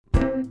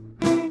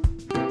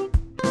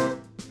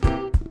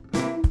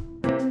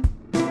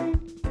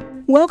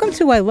Welcome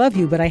to I Love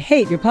You, But I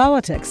Hate Your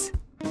Politics.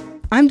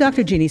 I'm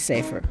Dr. Jeanne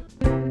Safer.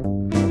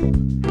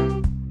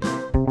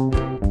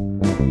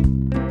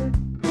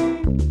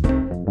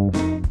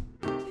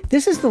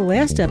 This is the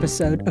last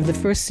episode of the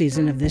first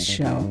season of this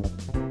show.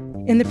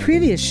 In the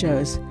previous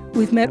shows,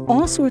 we've met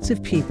all sorts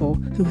of people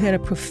who had a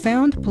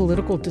profound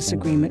political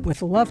disagreement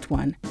with a loved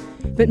one,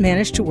 but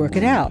managed to work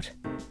it out.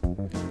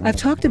 I've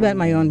talked about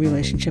my own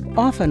relationship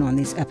often on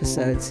these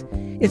episodes.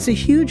 It's a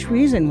huge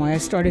reason why I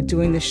started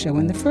doing this show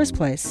in the first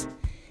place,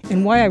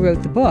 and why I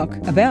wrote the book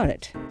about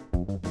it.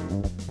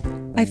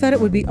 I thought it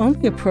would be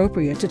only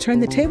appropriate to turn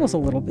the tables a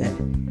little bit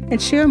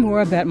and share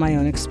more about my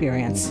own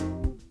experience.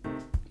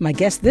 My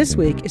guest this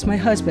week is my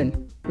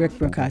husband, Rick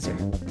Brookhiser.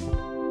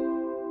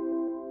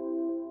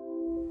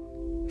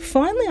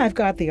 Finally, I've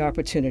got the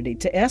opportunity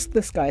to ask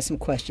this guy some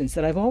questions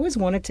that I've always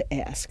wanted to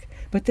ask,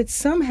 but that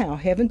somehow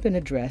haven't been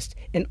addressed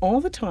in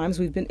all the times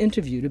we've been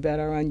interviewed about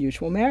our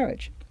unusual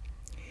marriage.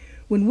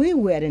 When we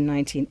wed in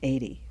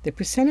 1980, the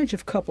percentage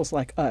of couples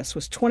like us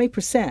was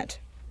 20%.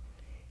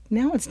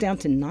 Now it's down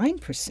to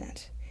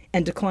 9%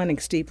 and declining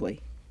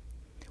steeply.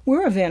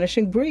 We're a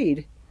vanishing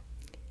breed.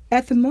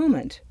 At the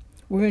moment,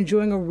 we're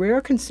enjoying a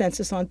rare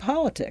consensus on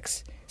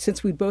politics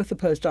since we both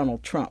oppose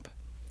Donald Trump.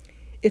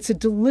 It's a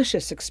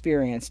delicious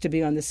experience to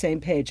be on the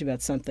same page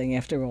about something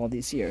after all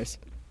these years.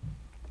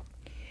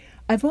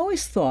 I've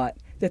always thought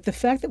that the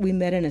fact that we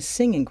met in a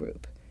singing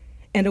group,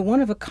 and a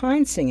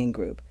one-of-a-kind singing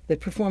group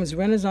that performs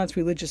Renaissance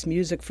religious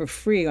music for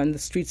free on the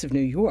streets of New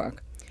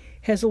York,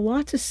 has a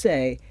lot to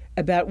say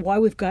about why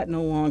we've gotten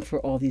along for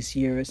all these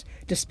years,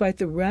 despite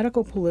the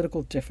radical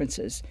political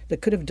differences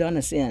that could have done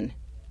us in.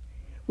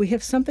 We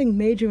have something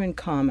major in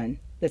common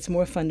that's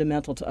more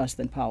fundamental to us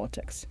than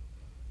politics.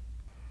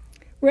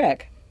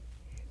 Rick,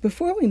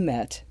 before we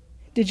met,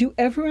 did you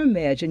ever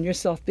imagine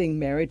yourself being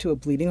married to a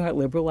bleeding-heart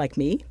liberal like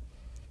me?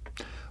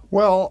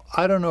 Well,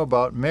 I don't know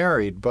about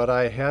married, but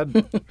I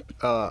had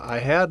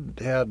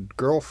had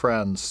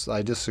girlfriends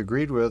I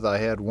disagreed with. I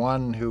had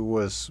one who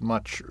was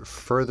much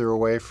further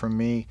away from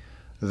me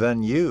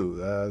than you.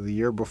 The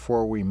year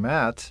before we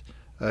met,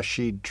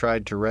 she'd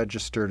tried to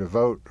register to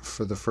vote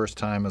for the first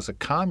time as a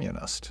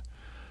communist.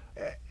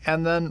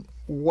 And then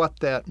what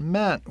that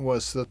meant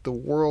was that the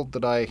world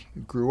that I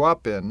grew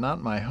up in,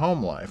 not my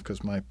home life,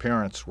 because my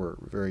parents were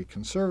very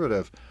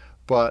conservative,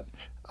 but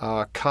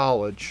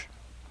college.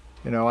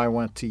 You know, I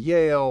went to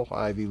Yale,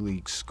 Ivy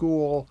League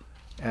school,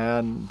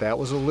 and that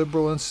was a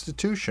liberal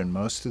institution.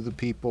 Most of the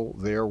people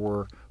there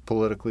were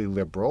politically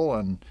liberal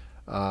and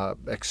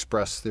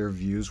expressed their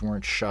views,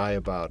 weren't shy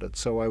about it.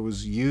 So I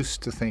was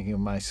used to thinking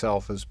of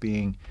myself as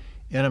being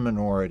in a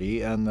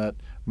minority, and that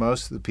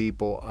most of the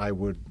people I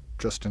would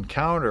just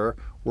encounter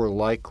were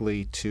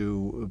likely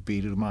to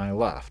be to my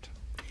left.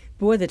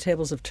 Boy, the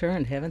tables have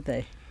turned, haven't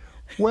they?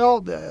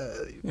 Well,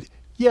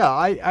 yeah,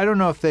 I don't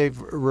know if they've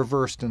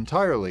reversed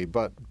entirely,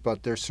 but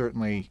there's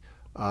certainly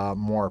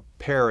more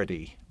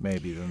parity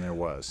maybe than there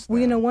was then.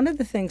 Well, you know, one of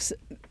the things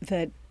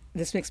that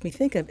this makes me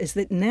think of is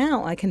that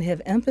now I can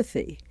have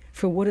empathy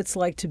for what it's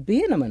like to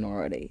be in a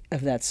minority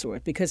of that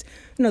sort, because,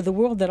 you know, the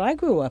world that I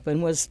grew up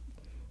in was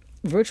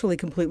virtually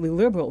completely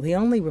liberal. The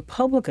only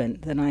Republican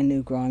that I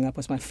knew growing up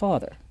was my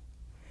father.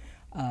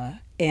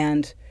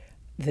 And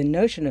the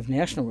notion of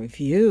National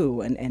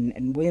Review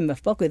and William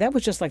F. Buckley, that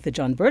was just like the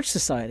John Birch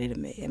Society to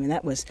me. I mean,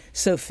 that was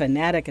so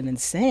fanatic and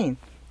insane.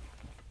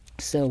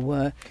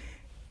 So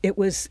it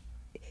was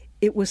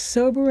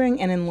sobering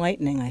and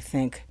enlightening, I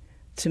think,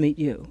 to meet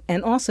you,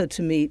 and also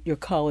to meet your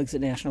colleagues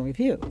at National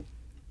Review.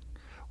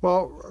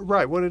 Well,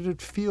 right. What did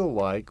it feel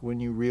like when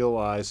you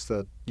realized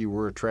that you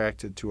were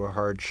attracted to a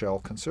hard-shell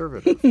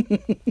conservative?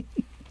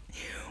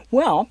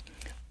 Well,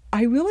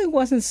 I really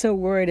wasn't so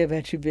worried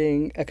about you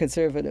being a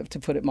conservative, to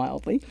put it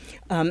mildly.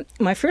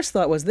 My first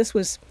thought was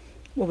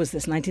what was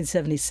this,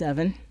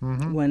 1977,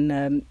 Mm-hmm.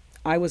 when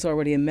I was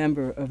already a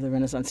member of the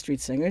Renaissance Street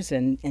Singers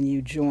and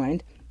you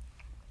joined.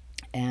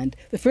 And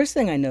the first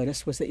thing I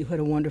noticed was that you had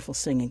a wonderful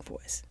singing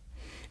voice.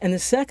 And the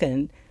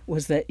second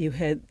was that you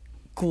had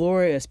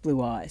glorious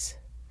blue eyes.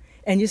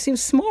 And you seemed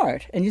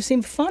smart, and you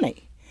seemed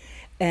funny.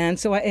 And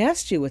so I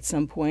asked you at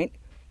some point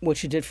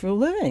what you did for a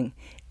living.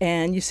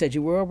 And you said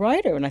you were a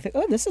writer. And I thought,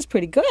 oh, this is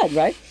pretty good,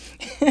 right?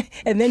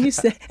 And then you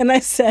said, and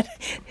I said,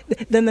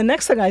 then the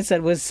next thing I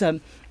said was,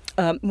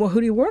 well, who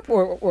do you work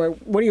for? Or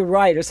what do you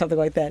write? Or something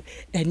like that.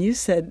 And you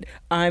said,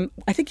 I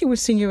think you were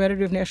senior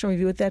editor of National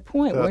Review at that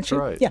point, weren't you?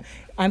 That's right. Yeah.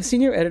 I'm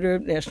senior editor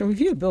of National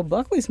Review, Bill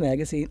Buckley's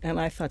magazine. And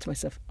I thought to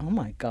myself, oh,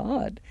 my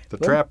God. The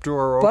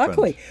trapdoor opened.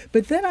 Buckley.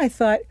 But then I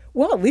thought,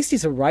 well, at least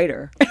he's a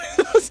writer.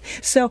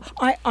 So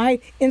I,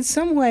 in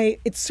some way,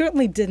 it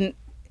certainly didn't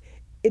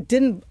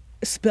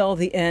spell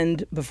the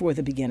end before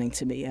the beginning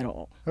to me at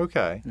all.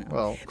 Okay. No.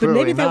 Well, But clearly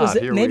maybe that not. was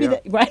Here maybe we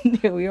are. that right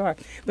here we are.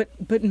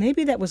 But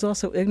maybe that was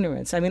also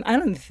ignorance. I mean, I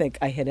don't think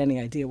I had any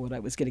idea what I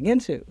was getting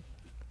into.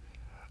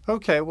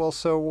 Okay, well,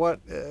 so what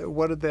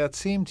did that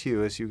seem to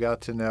you as you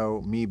got to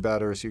know me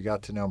better, as you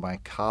got to know my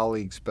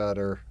colleagues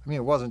better? I mean,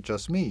 it wasn't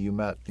just me. You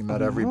met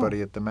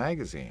everybody at the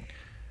magazine.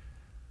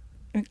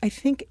 I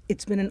think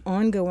it's been an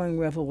ongoing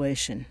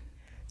revelation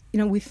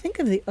we think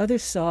of the other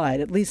side,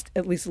 at least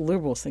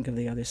liberals think of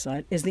the other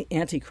side, as the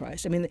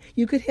Antichrist. I mean,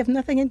 you could have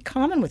nothing in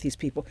common with these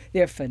people.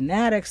 They're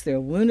fanatics, they're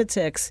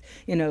lunatics,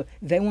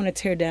 they want to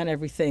tear down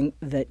everything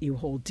that you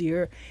hold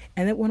dear.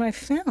 And that what I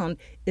found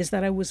is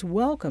that I was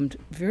welcomed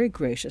very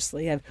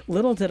graciously.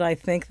 Little did I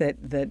think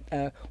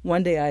that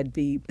one day I'd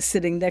be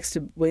sitting next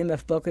to William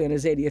F. Buckley on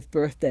his 80th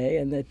birthday,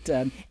 and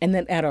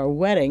then at our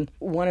wedding,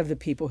 one of the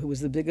people who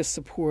was the biggest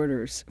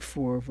supporters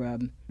for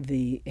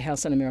the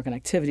House Un-American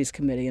Activities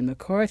Committee and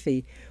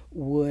McCarthy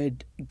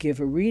would give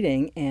a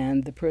reading,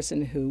 and the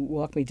person who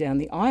walked me down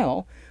the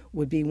aisle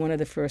would be one of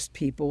the first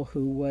people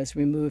who was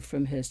removed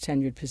from his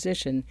tenured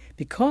position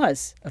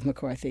because of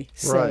McCarthy.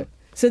 Right.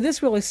 So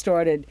this really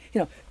started,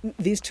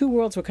 these two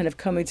worlds were kind of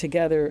coming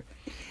together.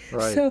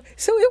 Right. So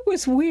it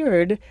was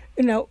weird,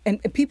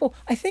 and people,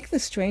 I think the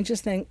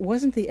strangest thing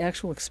wasn't the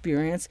actual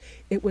experience,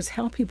 it was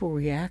how people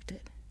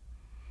reacted.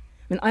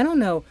 I mean, I don't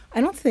know,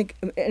 I don't think,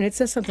 and it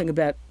says something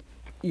about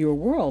your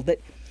world, that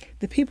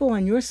the people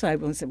on your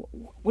side will say,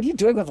 what are you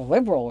doing with a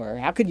liberal, or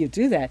how could you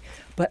do that?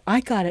 But I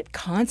got it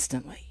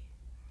constantly.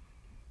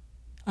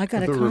 The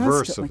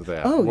reverse of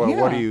that. Oh, yeah.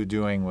 What are you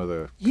doing with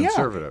a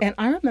conservative? Yeah, and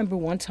I remember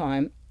one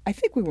time, I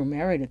think we were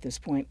married at this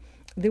point,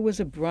 there was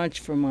a brunch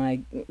for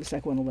my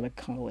psychoanalytic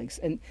colleagues,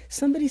 and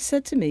somebody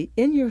said to me,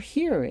 in your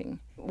hearing,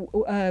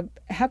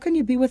 how can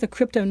you be with a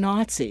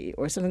crypto-Nazi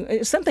or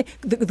something?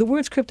 The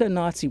words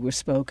crypto-Nazi were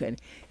spoken,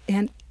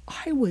 and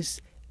I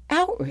was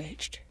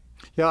outraged.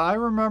 Yeah, I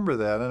remember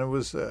that, and it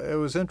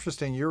was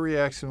interesting. Your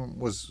reaction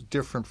was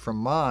different from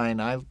mine.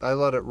 I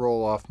let it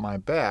roll off my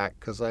back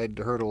because I'd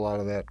heard a lot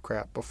of that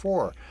crap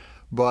before.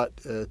 But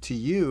to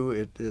you,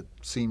 it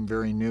seemed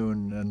very new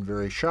and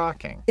very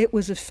shocking. It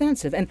was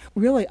offensive, and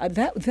really,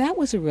 that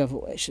was a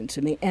revelation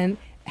to me, and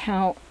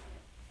how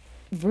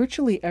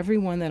virtually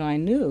everyone that I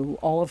knew,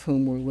 all of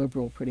whom were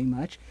liberal pretty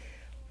much,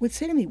 would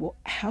say to me, well,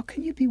 how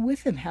can you be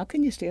with him? How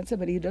can you stand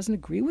somebody who doesn't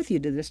agree with you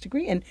to this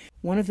degree? And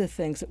one of the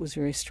things that was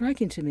very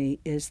striking to me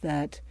is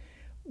that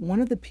one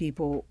of the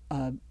people,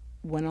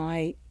 when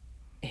I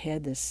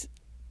had this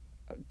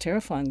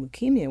terrifying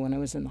leukemia when I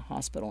was in the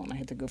hospital and I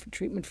had to go for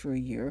treatment for a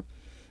year,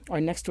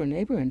 our next-door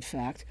neighbor, in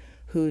fact,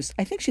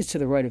 I think she's to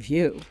the right of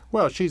you.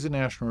 Well, she's a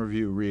National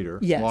Review reader,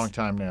 yes.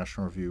 Longtime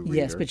National Review reader.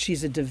 Yes, but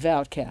she's a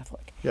devout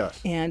Catholic. Yes.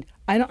 And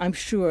I'm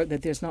sure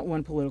that there's not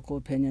one political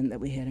opinion that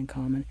we had in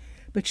common,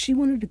 but she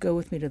wanted to go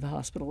with me to the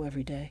hospital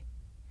every day.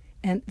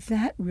 And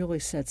that really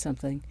said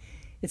something.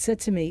 It said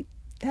to me,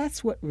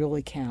 that's what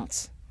really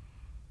counts.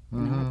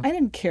 Mm-hmm. I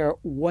didn't care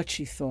what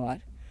she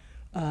thought,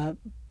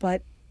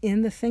 but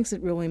in the things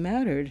that really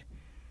mattered,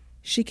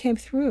 she came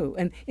through.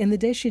 And in the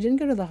day she didn't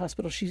go to the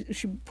hospital, she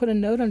put a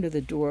note under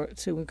the door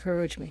to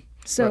encourage me.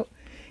 So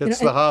it's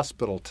the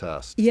hospital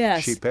test.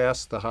 Yes. She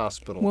passed the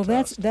hospital well,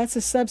 test. Well, that's a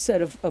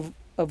subset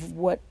of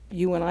what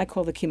you and I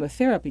call the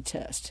chemotherapy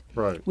test.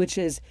 Right. Which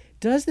is,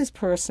 does this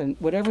person,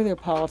 whatever their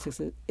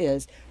politics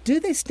is, do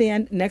they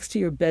stand next to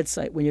your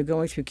bedside when you're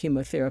going through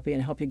chemotherapy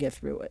and help you get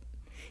through it?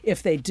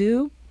 If they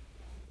do,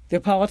 their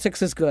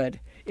politics is good.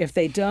 If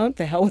they don't,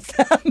 the hell with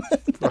them.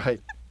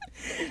 Right.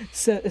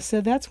 So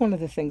that's one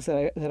of the things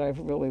that I've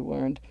really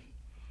learned.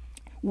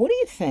 What do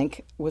you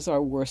think was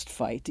our worst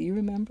fight? Do you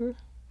remember?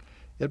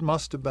 It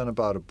must have been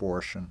about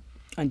abortion.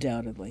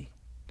 Undoubtedly.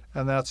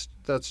 And that's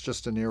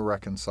just an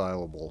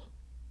irreconcilable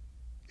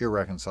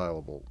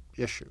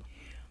issue.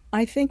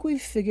 I think we've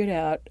figured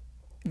out,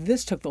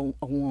 this took a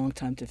long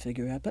time to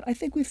figure out, but I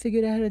think we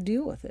figured out how to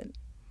deal with it,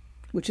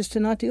 which is to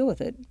not deal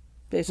with it,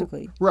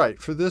 basically. Right.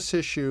 For this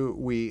issue,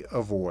 we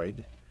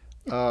avoid.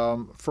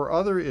 For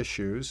other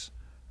issues,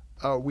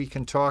 we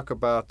can talk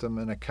about them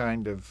in a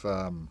kind of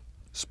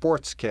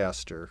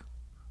sportscaster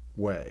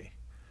way.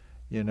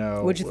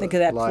 What'd you think of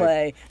that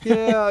play?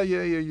 yeah,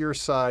 your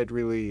side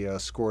really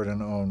scored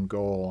an own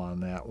goal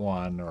on that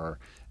one, or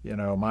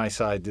my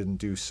side didn't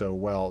do so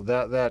well.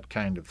 That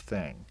kind of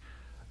thing,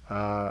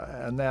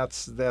 and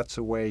that's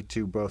a way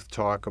to both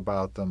talk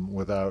about them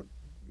without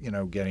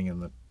getting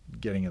in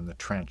the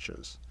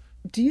trenches.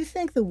 Do you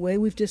think the way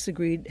we've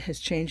disagreed has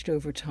changed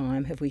over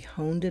time? Have we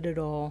honed it at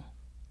all?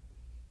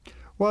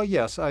 Well,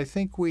 yes, I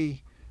think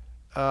we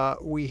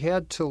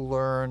had to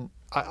learn.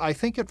 I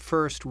think at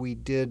first we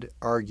did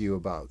argue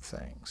about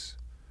things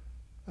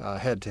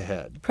head to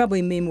head.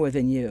 Probably me more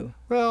than you.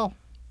 Well,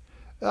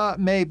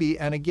 maybe,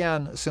 and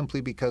again,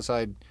 simply because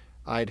I'd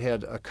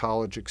had a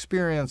college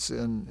experience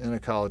in a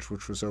college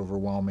which was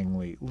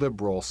overwhelmingly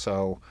liberal,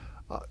 so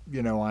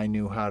I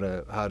knew how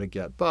to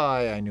get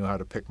by. I knew how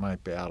to pick my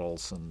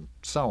battles and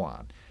so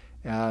on,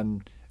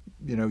 and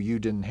you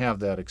didn't have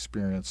that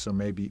experience, so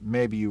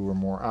maybe you were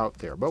more out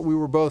there, but we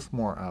were both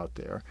more out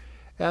there,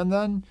 and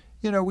then.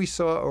 We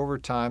saw over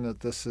time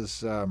that this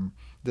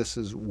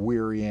is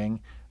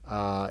wearying.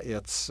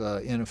 It's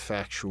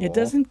ineffectual. It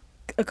doesn't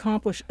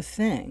accomplish a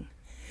thing.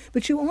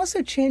 But you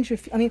also change your.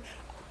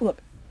 Look.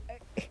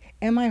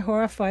 Am I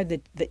horrified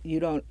that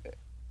you don't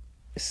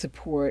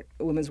support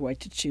a woman's right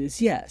to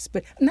choose, yes.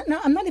 But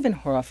I'm not even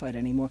horrified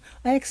anymore.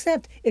 I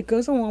accept it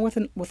goes along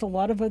with a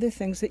lot of other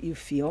things that you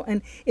feel.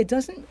 And it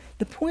doesn't,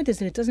 the point is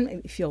that it doesn't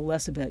make me feel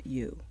less about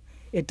you.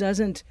 It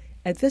doesn't,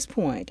 at this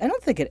point, I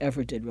don't think it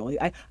ever did really.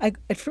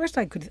 At first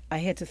I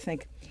had to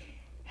think,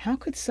 how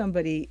could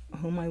somebody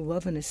whom I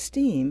love and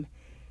esteem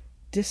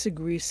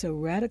disagree so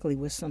radically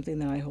with something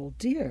that I hold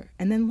dear?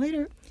 And then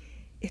later,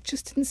 it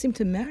just didn't seem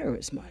to matter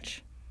as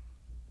much.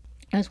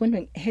 I was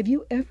wondering, have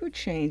you ever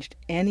changed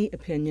any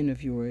opinion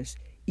of yours,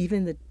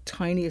 even the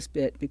tiniest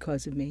bit,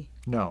 because of me?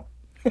 No,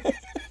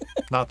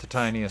 not the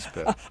tiniest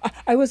bit.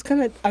 I was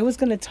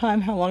gonna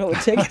time how long it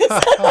would take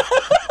us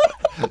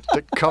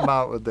to come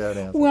out with that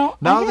answer. Well,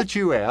 now that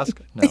you ask,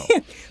 no.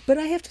 But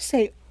I have to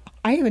say,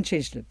 I haven't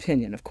changed an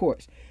opinion, of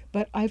course,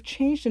 but I've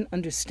changed an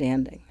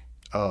understanding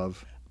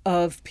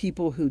Of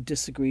people who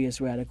disagree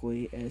as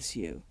radically as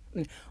you.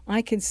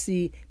 I can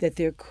see that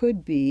there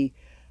could be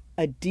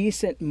a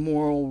decent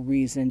moral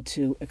reason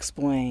to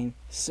explain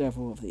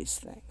several of these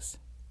things.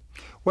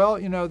 Well,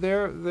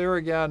 there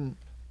again,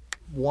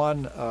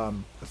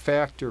 one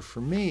factor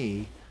for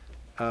me,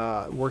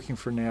 working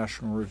for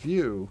National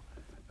Review,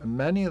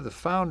 many of the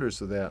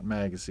founders of that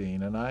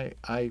magazine, and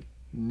I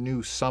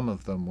knew some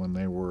of them when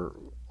they were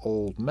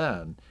old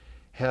men,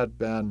 had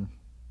been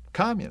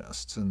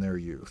communists in their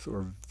youth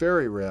or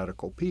very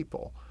radical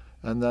people,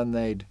 and then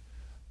they'd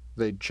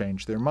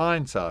change their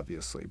minds,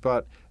 obviously.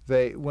 But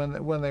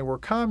when they were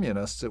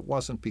communists, it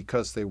wasn't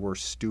because they were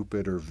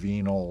stupid or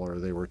venal or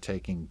they were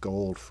taking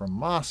gold from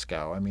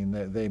Moscow. I mean,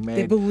 they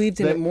believed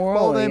in it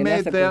morally. Well,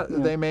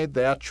 ethically. they made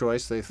that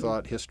choice. They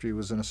thought history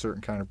was in a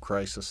certain kind of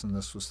crisis, and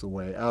this was the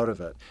way out of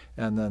it.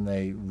 And then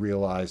they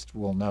realized,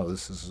 well, no,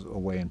 this is a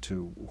way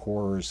into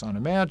horrors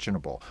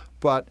unimaginable.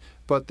 But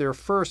their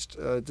first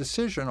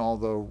decision,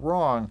 although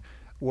wrong,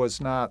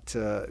 was not.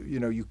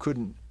 You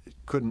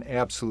couldn't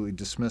absolutely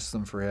dismiss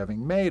them for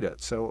having made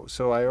it. So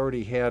I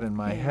already had in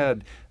my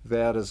head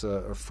that as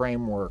a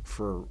framework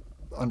for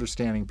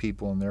understanding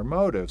people and their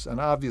motives. And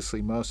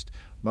obviously most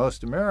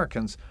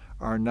Americans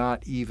are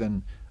not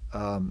even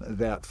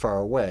that far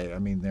away. I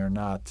mean, they're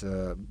not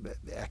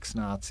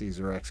ex-Nazis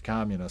or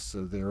ex-communists.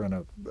 So they're in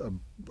a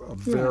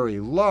very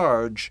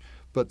large,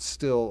 but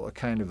still a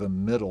kind of a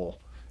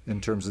middle in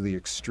terms of the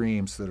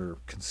extremes that are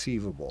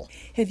conceivable.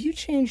 Have you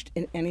changed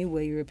in any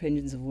way your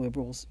opinions of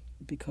liberals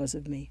because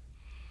of me?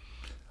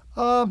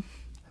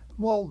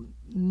 Well,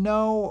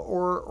 no,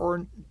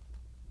 or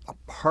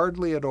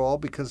hardly at all,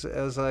 because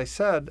as I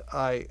said,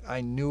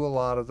 I knew a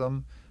lot of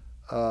them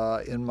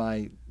in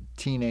my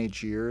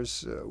teenage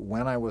years.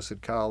 When I was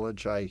at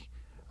college, I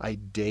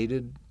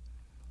dated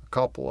a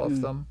couple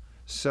of them.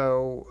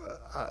 So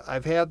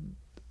I've had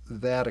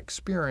that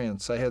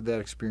experience. I had that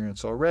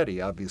experience already.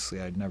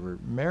 Obviously, I'd never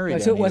married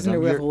any so it wasn't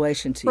of a them.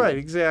 revelation to you. Right,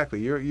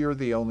 exactly. You're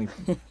the only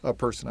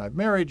person I've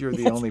married. You're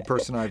the only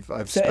person I've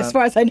So spent. as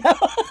far as I know.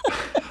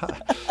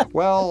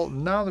 Well,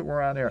 now that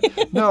we're on air,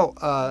 no.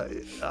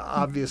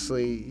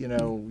 Obviously,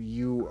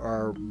 you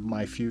are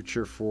my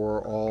future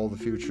for all the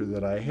future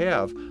that I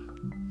have,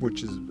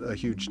 which is a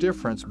huge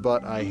difference.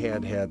 But I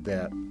had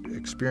that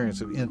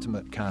experience of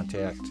intimate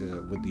contact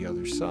with the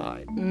other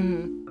side.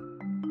 Mm-hmm.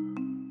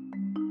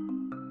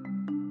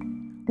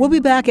 We'll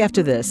be back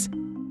after this.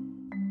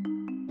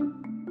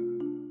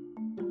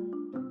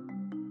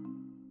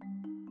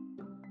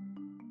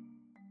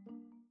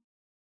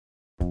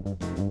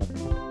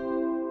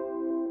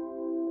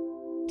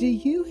 Do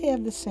you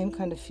have the same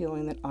kind of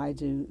feeling that I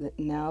do, that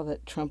now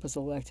that Trump is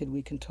elected,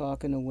 we can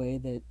talk in a way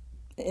that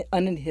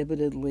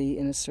uninhibitedly,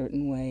 in a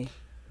certain way?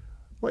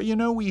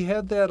 Well, we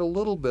had that a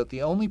little bit.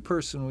 The only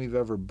person we've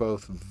ever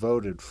both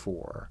voted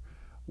for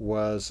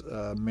was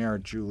Mayor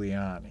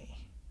Giuliani.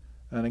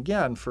 And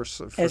again, for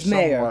as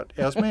mayor.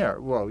 As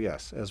mayor. Well,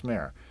 yes, as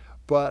mayor.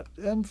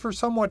 And for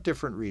somewhat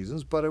different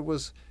reasons, but it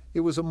was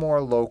a more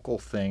local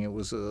thing. It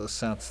was a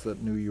sense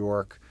that New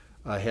York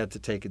had to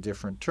take a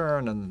different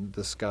turn, and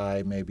this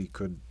guy maybe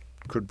could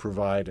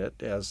provide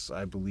it, as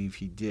I believe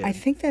he did. I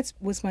think that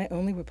was my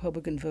only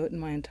Republican vote in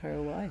my entire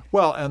life.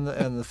 Well, and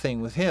the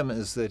thing with him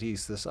is that he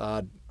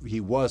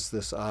was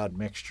this odd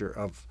mixture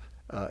of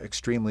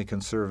extremely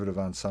conservative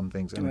on some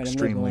things and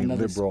extremely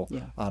liberal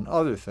on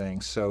other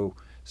things.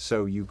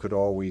 So you could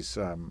always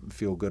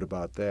feel good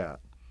about that.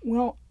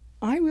 Well,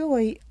 I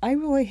really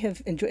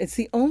have enjoyed. It's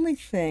the only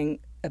thing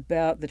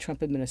about the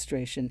Trump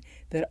administration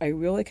that I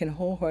really can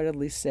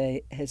wholeheartedly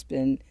say has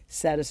been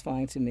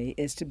satisfying to me,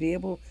 is to be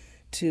able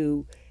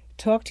to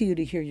talk to you,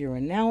 to hear your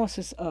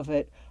analysis of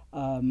it,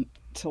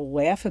 to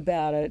laugh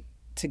about it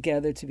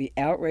together, to be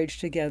outraged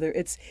together.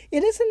 It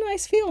is a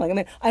nice feeling. I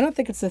mean, I don't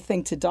think it's the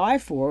thing to die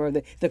for, or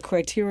the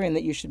criterion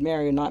that you should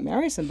marry or not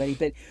marry somebody,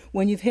 but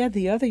when you've had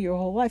the other your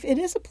whole life, it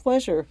is a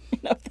pleasure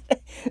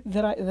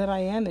that I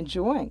am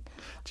enjoying.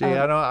 Gee,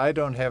 I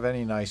don't have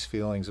any nice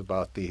feelings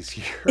about these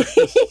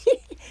years.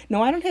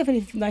 No, I don't have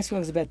any nice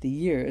feelings about the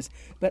years,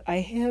 but I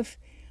have.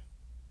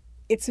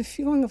 It's a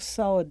feeling of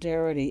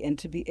solidarity, and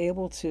to be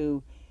able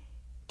to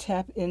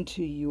tap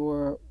into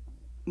your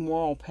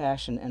moral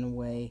passion in a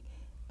way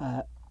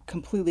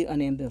completely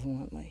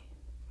unambivalently,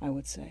 I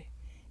would say.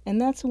 And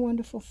that's a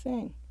wonderful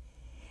thing.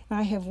 And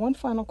I have one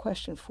final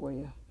question for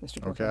you,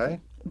 Mr. Brooklyn. Okay.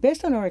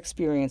 Based on our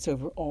experience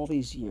over all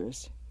these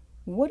years,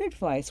 what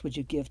advice would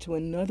you give to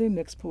another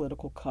mixed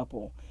political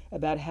couple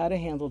about how to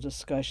handle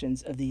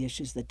discussions of the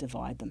issues that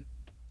divide them?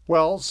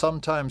 Well,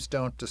 sometimes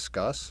don't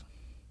discuss.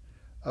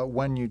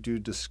 When you do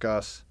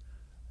discuss,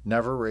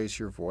 never raise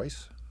your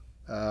voice.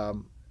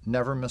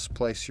 Never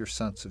misplace your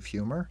sense of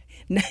humor.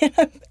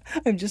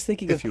 I'm just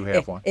thinking if you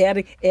have one.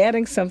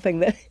 Adding something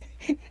that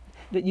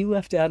that you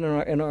left out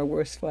in our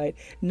worst fight.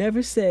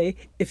 Never say,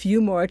 if you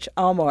march,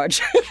 I'll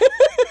march.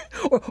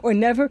 or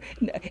never.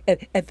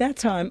 At that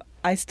time,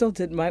 I still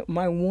did my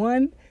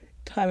one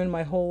time in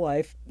my whole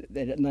life,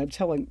 and I'm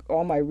telling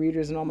all my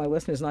readers and all my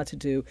listeners not to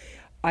do,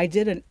 I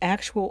did an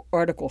actual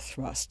article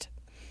thrust,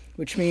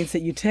 which means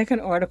that you take an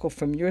article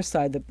from your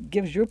side that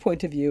gives your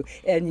point of view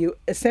and you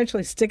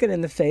essentially stick it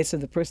in the face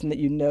of the person that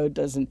you know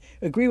doesn't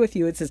agree with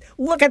you. It says,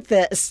 look at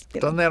this.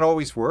 Doesn't that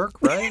always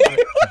work, right?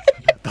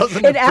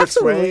 Doesn't it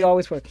absolutely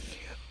always works.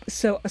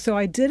 So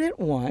I did it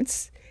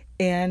once,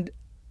 and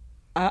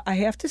I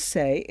have to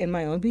say, in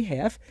my own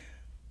behalf,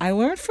 I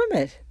learned from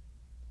it.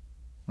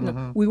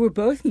 No, we were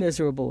both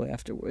miserable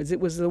afterwards. It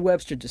was the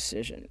Webster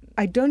decision.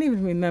 I don't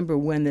even remember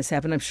when this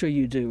happened. I'm sure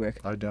you do,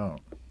 Rick. I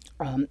don't.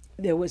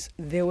 There was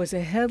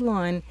a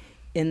headline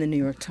in the New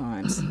York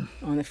Times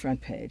on the front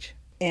page,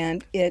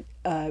 and and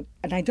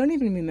I don't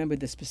even remember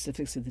the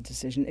specifics of the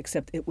decision,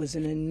 except it was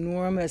an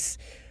enormous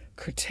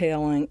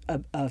curtailing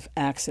of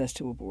access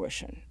to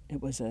abortion.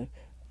 It was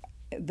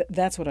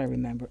that's what I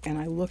remember. And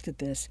I looked at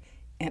this,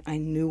 and I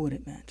knew what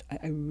it meant.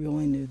 I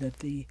really knew that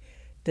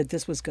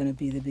this was going to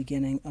be the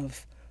beginning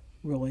of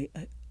really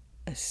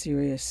a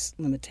serious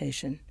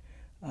limitation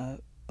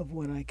of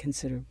what I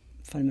consider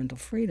fundamental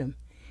freedom.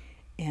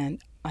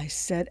 And I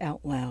said out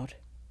loud,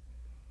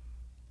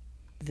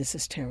 this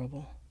is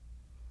terrible.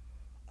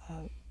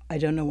 I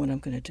don't know what I'm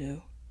going to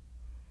do.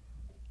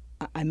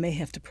 I may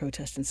have to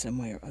protest in some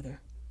way or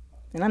other.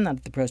 And I'm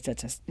not the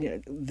protest,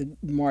 the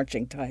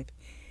marching type.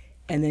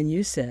 And then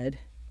you said,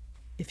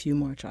 if you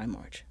march, I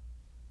march.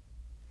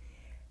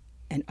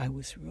 And I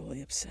was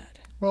really upset.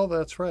 Well,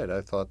 that's right.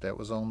 I thought that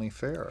was only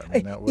fair. I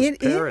mean, that was It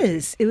parity.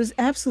 is. It was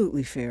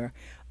absolutely fair.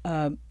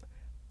 I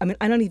mean,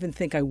 I don't even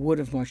think I would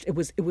have marched. It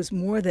was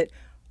more that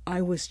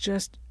I was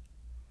just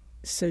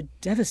so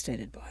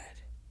devastated by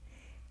it,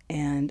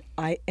 and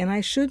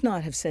I should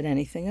not have said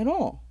anything at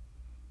all,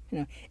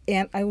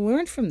 And I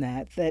learned from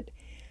that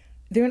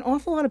there are an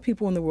awful lot of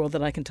people in the world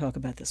that I can talk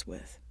about this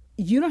with.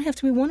 You don't have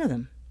to be one of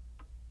them.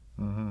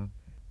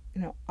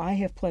 Mm-hmm. I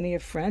have plenty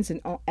of friends,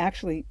 and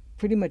actually,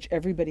 pretty much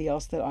everybody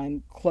else that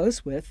I'm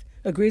close with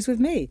agrees with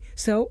me.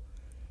 So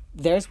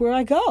there's where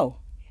I go.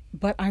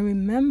 But I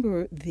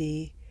remember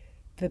the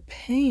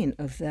pain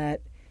of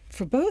that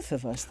for both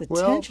of us, the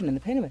tension and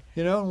the pain of it.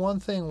 And one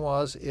thing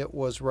was, it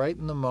was right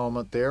in the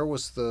moment. There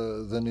was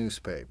the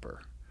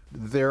newspaper.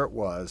 There it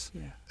was,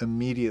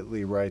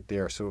 immediately right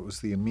there. So it was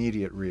the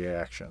immediate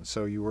reaction.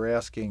 So you were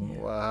asking,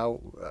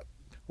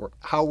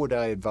 how would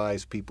I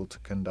advise people to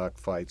conduct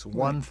fights? Right.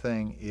 One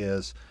thing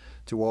is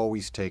to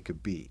always take a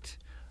beat.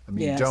 I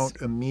mean, don't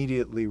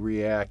immediately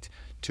react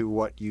to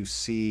what you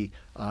see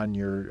on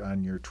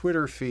your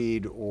Twitter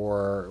feed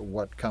or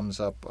what comes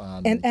up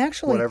on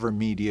whatever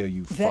media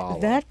you follow.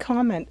 That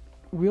comment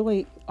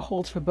really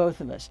holds for both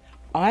of us.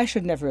 I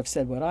should never have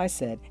said what I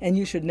said, and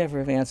you should never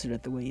have answered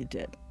it the way you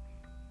did.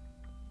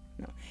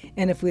 No.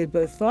 And if we had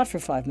both thought for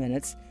 5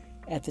 minutes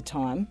at the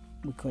time,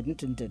 we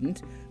couldn't and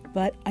didn't.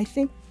 But I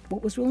think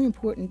what was really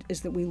important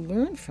is that we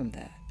learned from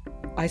that.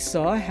 I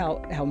saw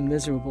how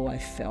miserable I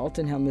felt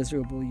and how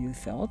miserable you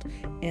felt,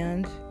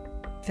 and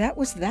that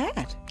was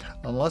that.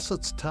 Unless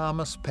it's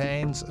Thomas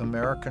Paine's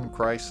American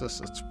Crisis,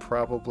 it's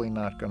probably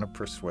not going to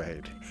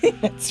persuade.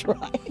 That's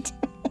right.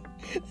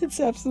 That's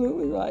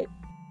absolutely right.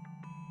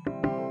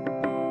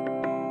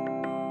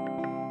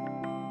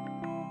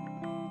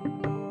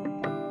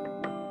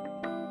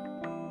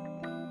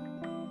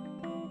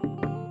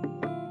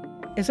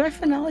 As our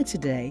finale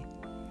today,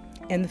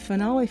 and the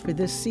finale for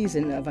this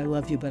season of I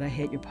Love You But I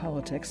Hate Your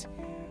Politics,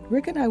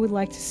 Rick and I would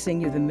like to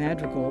sing you the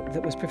madrigal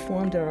that was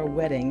performed at our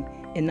wedding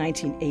in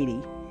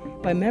 1980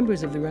 by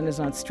members of the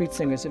Renaissance Street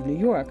Singers of New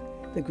York,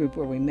 the group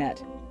where we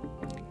met.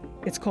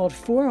 It's called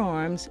 4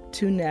 Arms,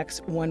 2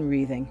 Necks, 1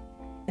 Wreathing,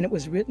 and it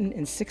was written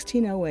in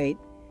 1608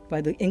 by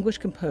the English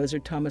composer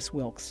Thomas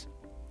Wilkes.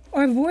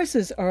 Our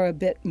voices are a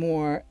bit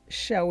more,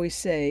 shall we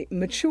say,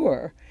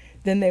 mature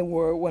than they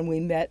were when we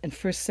met and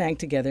first sang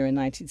together in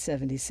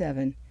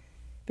 1977.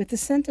 But the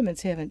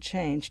sentiments haven't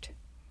changed.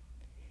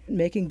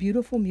 Making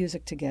beautiful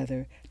music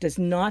together does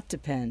not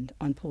depend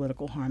on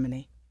political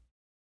harmony.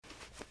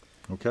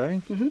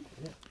 Okay? Mm-hmm.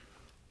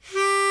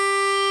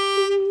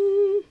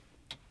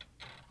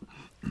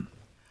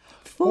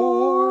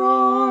 4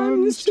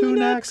 arms, 2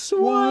 necks,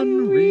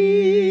 1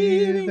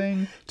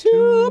 wreathing,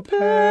 2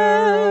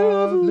 pair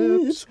of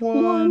lips,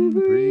 1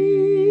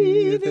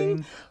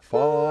 breathing. Fa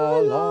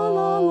la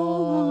la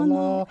la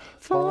la,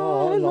 fa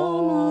la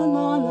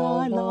la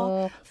la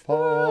la, fa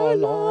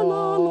la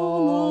la la.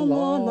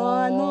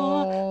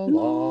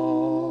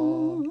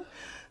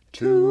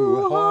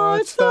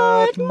 hearts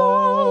that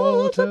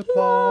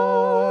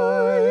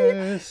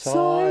multiply,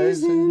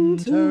 sighs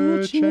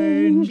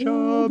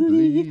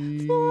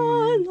interchangeably.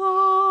 Fa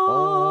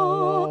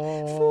la,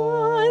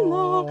 fa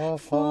la,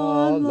 fa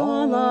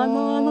la la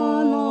la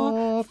la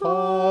la,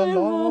 fa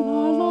la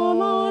la la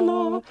la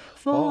la,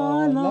 fa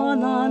la la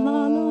la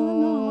la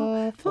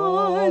la,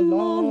 fa la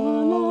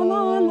la la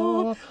la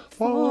la,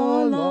 fa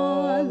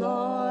la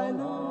la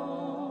la.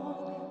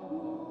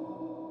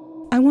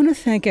 I want to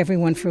thank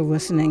everyone for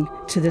listening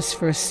to this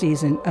first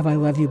season of I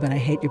Love You But I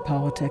Hate Your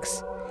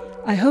Politics.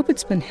 I hope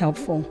it's been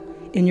helpful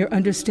in your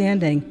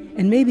understanding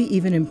and maybe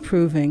even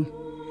improving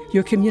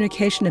your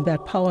communication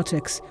about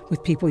politics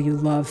with people you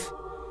love.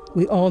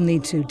 We all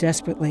need to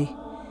desperately.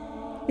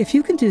 If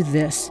you can do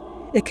this,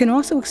 it can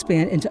also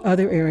expand into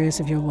other areas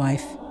of your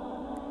life.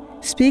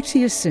 Speak to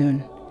you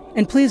soon,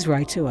 and please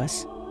write to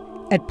us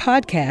at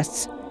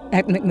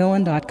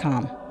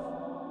podcasts@macmillan.com.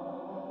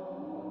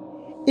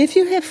 If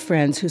you have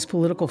friends whose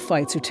political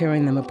fights are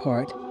tearing them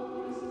apart,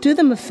 do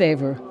them a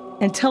favor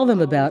and tell them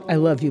about I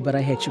Love You But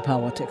I Hate Your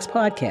Politics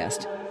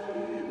podcast.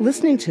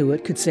 Listening to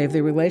it could save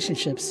their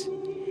relationships.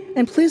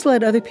 And please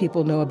let other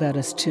people know about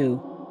us too.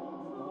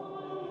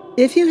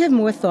 If you have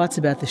more thoughts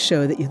about the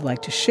show that you'd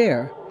like to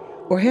share,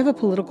 or have a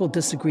political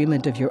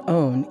disagreement of your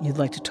own you'd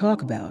like to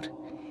talk about,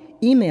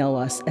 email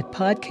us at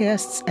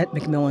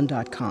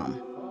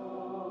podcasts@macmillan.com.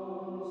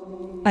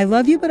 I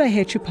Love You But I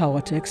Hate Your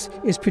Politics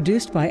is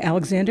produced by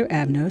Alexander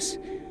Abnos,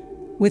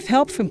 with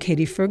help from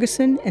Katie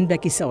Ferguson and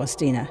Becky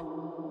Celestina.